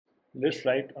Let's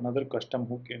write another custom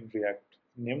hook in React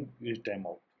named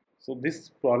useTimeout. So this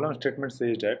problem statement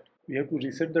says that we have to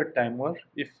reset the timer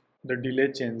if the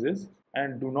delay changes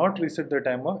and do not reset the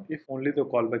timer if only the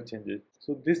callback changes.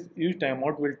 So this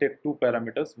useTimeout will take two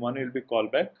parameters. One will be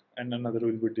callback and another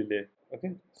will be delay.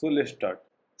 Okay, so let's start.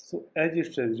 So as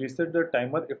it says, reset the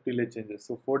timer if delay changes.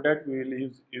 So for that we will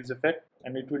use effect,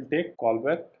 and it will take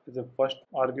callback as the first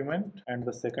argument and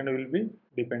the second will be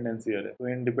dependency array. So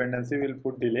in dependency we will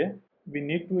put delay. We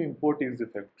need to import use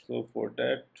effect. So for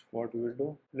that what we will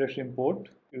do, let's import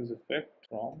use effect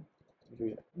from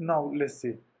React. Now let's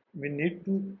see. We need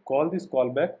to call this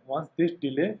callback once this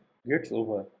delay gets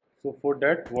over. So for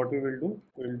that what we will do,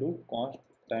 we will do const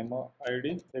timer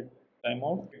id set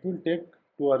timeout. It will take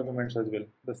two arguments as well.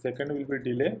 The second will be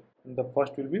delay and the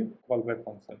first will be callback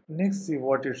function. Next, see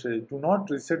what it says. Do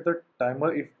not reset the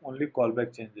timer if only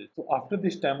callback changes. So after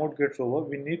this timeout gets over,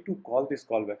 we need to call this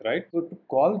callback, right? So to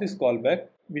call this callback,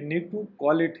 we need to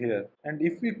call it here. And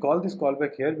if we call this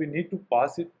callback here, we need to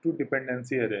pass it to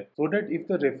dependency array, so that if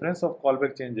the reference of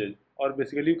callback changes, or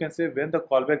basically you can say when the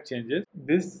callback changes,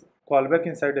 this callback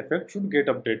inside effect should get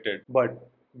updated. But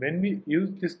when we use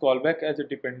this callback as a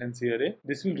dependency array,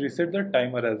 this will reset the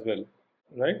timer as well,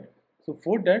 right? So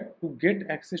for that, to get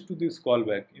access to this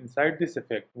callback inside this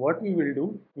effect, what we will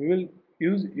do, we will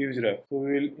use useRef. So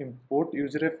we will import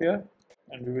useRef here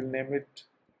and we will name it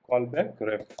callback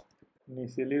ref.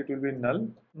 Initially it will be null.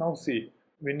 Now see,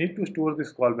 we need to store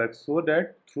this callback so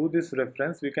that through this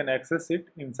reference we can access it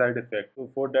inside effect. So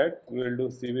for that we will do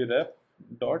cvref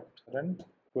dot run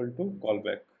equal to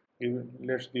callback.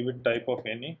 Let's give it type of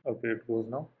any. Okay, it goes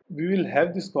now. We will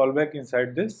have this callback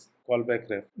inside this callback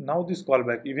ref. Now this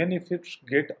callback, even if it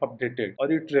get updated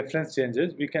or its reference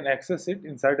changes, we can access it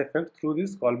inside effect through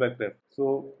this callback ref.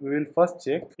 So we will first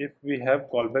check if we have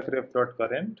callback ref dot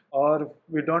current, or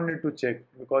we don't need to check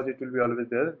because it will be always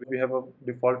there. We have a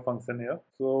default function here.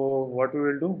 So what we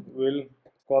will do, we will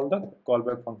call the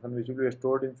callback function, which will be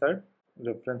stored inside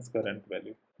reference current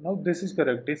value. Now this is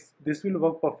correct. This will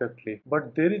work perfectly.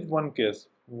 But there is one case.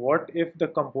 What if the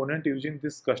component using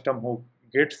this custom hook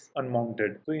gets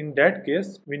unmounted? So in that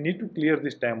case, we need to clear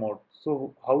this timeout.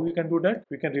 So how we can do that?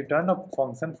 We can return a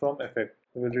function from effect.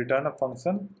 We will return a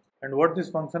function, and what this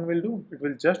function will do, it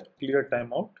will just clear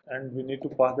timeout, and we need to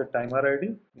pass the timer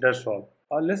ID. That's all.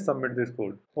 Let's submit this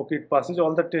code. Okay, it passes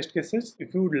all the test cases.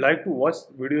 If you would like to watch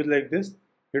videos like this,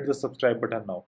 hit the subscribe button now.